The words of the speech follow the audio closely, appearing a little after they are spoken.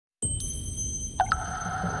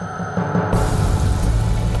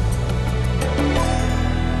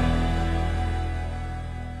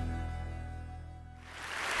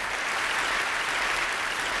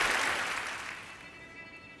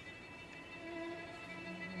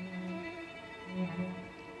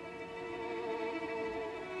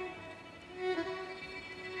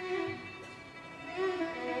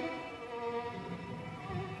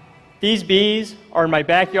These bees are in my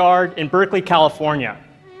backyard in Berkeley, California.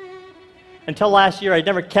 Until last year, I'd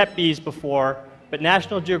never kept bees before, but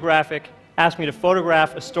National Geographic asked me to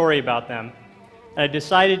photograph a story about them. And I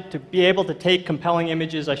decided to be able to take compelling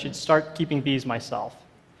images, I should start keeping bees myself.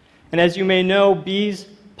 And as you may know, bees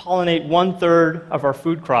pollinate 1/3 of our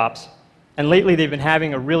food crops, and lately they've been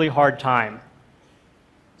having a really hard time.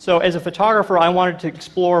 So as a photographer, I wanted to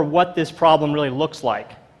explore what this problem really looks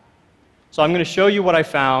like. So I'm going to show you what I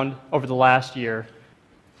found over the last year.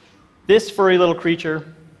 This furry little creature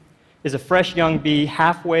is a fresh young bee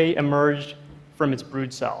halfway emerged from its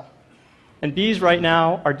brood cell. And bees right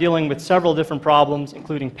now are dealing with several different problems,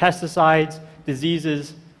 including pesticides,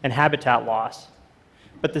 diseases, and habitat loss.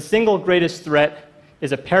 But the single greatest threat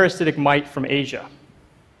is a parasitic mite from Asia,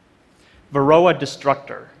 Varroa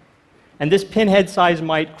destructor. And this pinhead-sized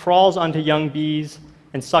mite crawls onto young bees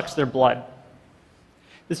and sucks their blood.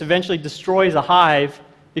 This eventually destroys a hive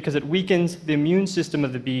because it weakens the immune system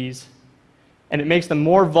of the bees, and it makes them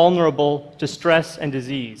more vulnerable to stress and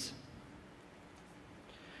disease.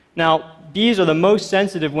 Now, bees are the most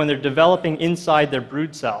sensitive when they're developing inside their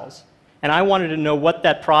brood cells, and I wanted to know what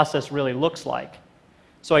that process really looks like.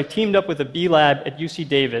 So I teamed up with a bee lab at UC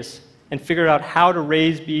Davis and figured out how to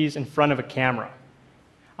raise bees in front of a camera.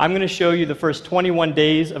 I'm going to show you the first 21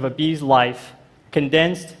 days of a bee's life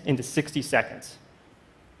condensed into 60 seconds.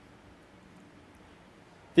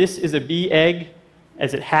 This is a bee egg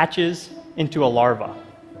as it hatches into a larva.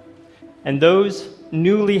 And those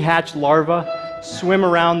newly hatched larvae swim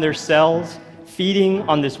around their cells, feeding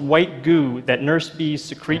on this white goo that nurse bees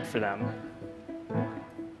secrete for them.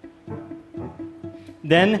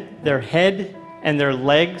 Then their head and their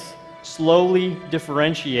legs slowly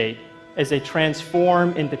differentiate as they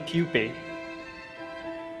transform into pupae.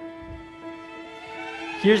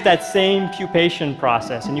 Here's that same pupation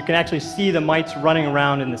process, and you can actually see the mites running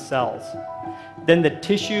around in the cells. Then the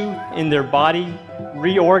tissue in their body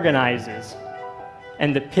reorganizes,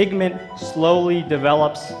 and the pigment slowly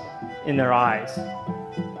develops in their eyes.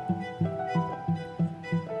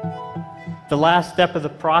 The last step of the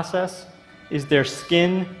process is their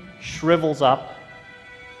skin shrivels up,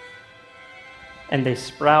 and they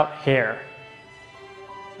sprout hair.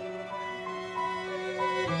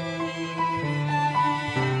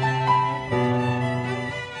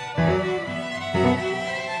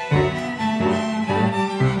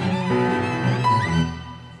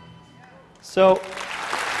 So,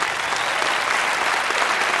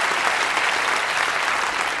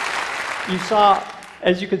 you saw,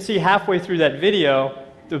 as you can see halfway through that video,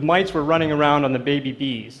 the mites were running around on the baby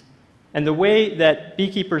bees. And the way that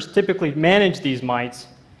beekeepers typically manage these mites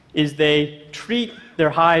is they treat their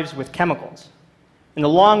hives with chemicals. In the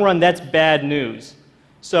long run, that's bad news.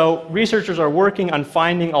 So researchers are working on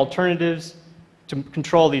finding alternatives to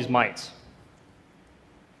control these mites.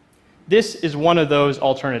 This is one of those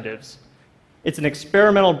alternatives. It's an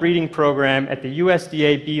experimental breeding program at the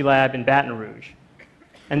USDA Bee Lab in Baton Rouge.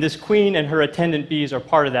 And this queen and her attendant bees are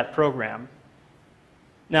part of that program.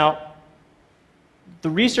 Now,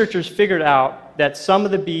 the researchers figured out that some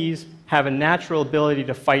of the bees have a natural ability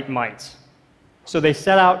to fight mites. So they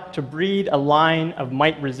set out to breed a line of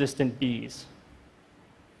mite-resistant bees.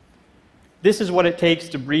 This is what it takes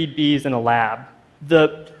to breed bees in a lab.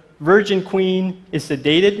 The virgin queen is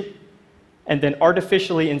sedated and then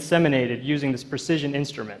artificially inseminated using this precision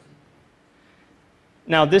instrument.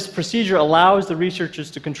 Now, this procedure allows the researchers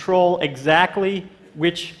to control exactly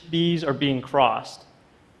which bees are being crossed.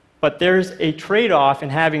 But there's a trade-off in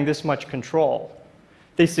having this much control.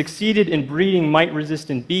 They succeeded in breeding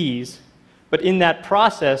mite-resistant bees, but in that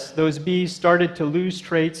process, those bees started to lose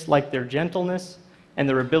traits like their gentleness and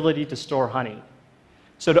their ability to store honey.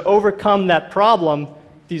 So to overcome that problem,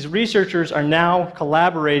 these researchers are now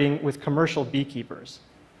collaborating with commercial beekeepers.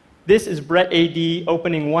 This is Brett A.D.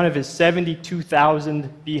 opening one of his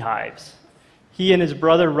 72,000 beehives. He and his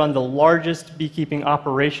brother run the largest beekeeping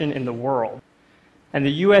operation in the world. And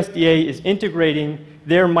the USDA is integrating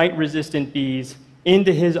their mite-resistant bees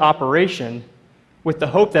into his operation with the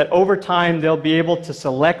hope that over time they'll be able to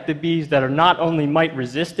select the bees that are not only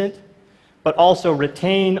mite-resistant, but also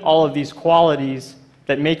retain all of these qualities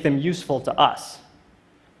that make them useful to us.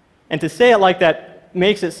 And to say it like that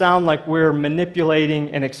makes it sound like we're manipulating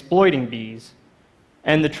and exploiting bees.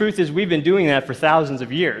 And the truth is we've been doing that for thousands of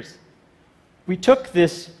years. We took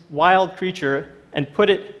this wild creature and put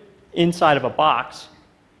it inside of a box,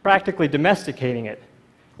 practically domesticating it.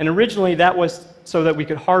 And originally that was so that we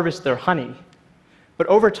could harvest their honey. But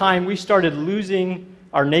over time, we started losing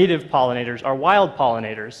our native pollinators, our wild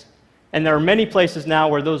pollinators. And there are many places now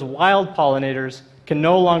where those wild pollinators can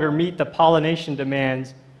no longer meet the pollination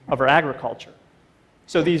demands of our agriculture.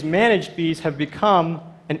 So these managed bees have become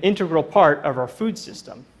an integral part of our food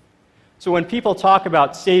system. So when people talk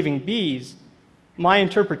about saving bees, my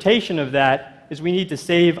interpretation of that is we need to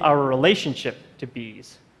save our relationship to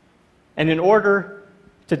bees. And in order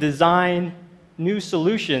to design new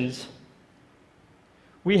solutions,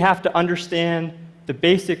 we have to understand the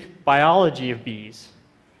basic biology of bees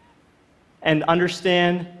and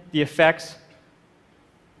understand the effects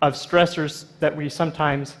of stressors that we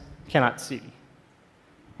sometimes cannot see.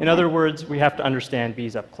 In other words, we have to understand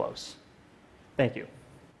bees up close. Thank you.